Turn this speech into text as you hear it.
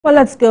Well,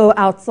 let's go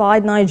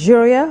outside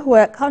Nigeria,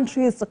 where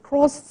countries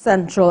across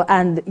Central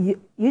and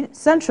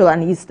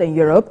Eastern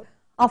Europe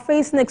are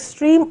facing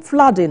extreme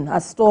flooding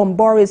as Storm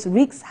Boris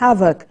wreaks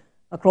havoc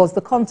across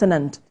the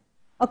continent.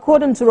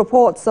 According to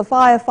reports, a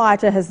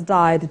firefighter has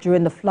died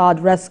during the flood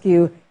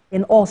rescue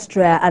in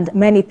Austria, and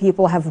many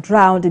people have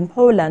drowned in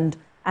Poland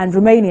and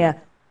Romania,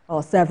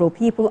 while several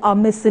people are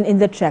missing in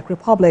the Czech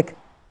Republic.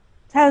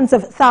 Tens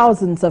of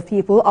thousands of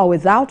people are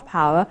without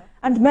power,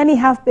 and many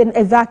have been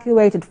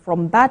evacuated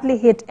from badly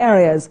hit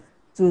areas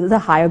to the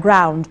higher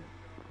ground.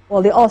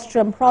 While the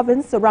Austrian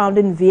province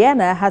surrounding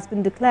Vienna has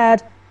been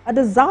declared a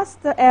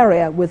disaster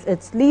area, with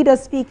its leader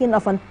speaking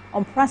of an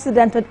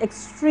unprecedented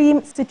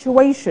extreme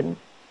situation.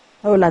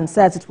 Poland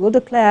says it will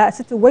declare a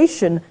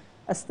situation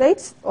a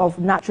state of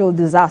natural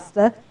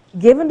disaster,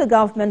 giving the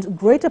government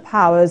greater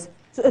powers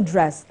to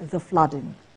address the flooding.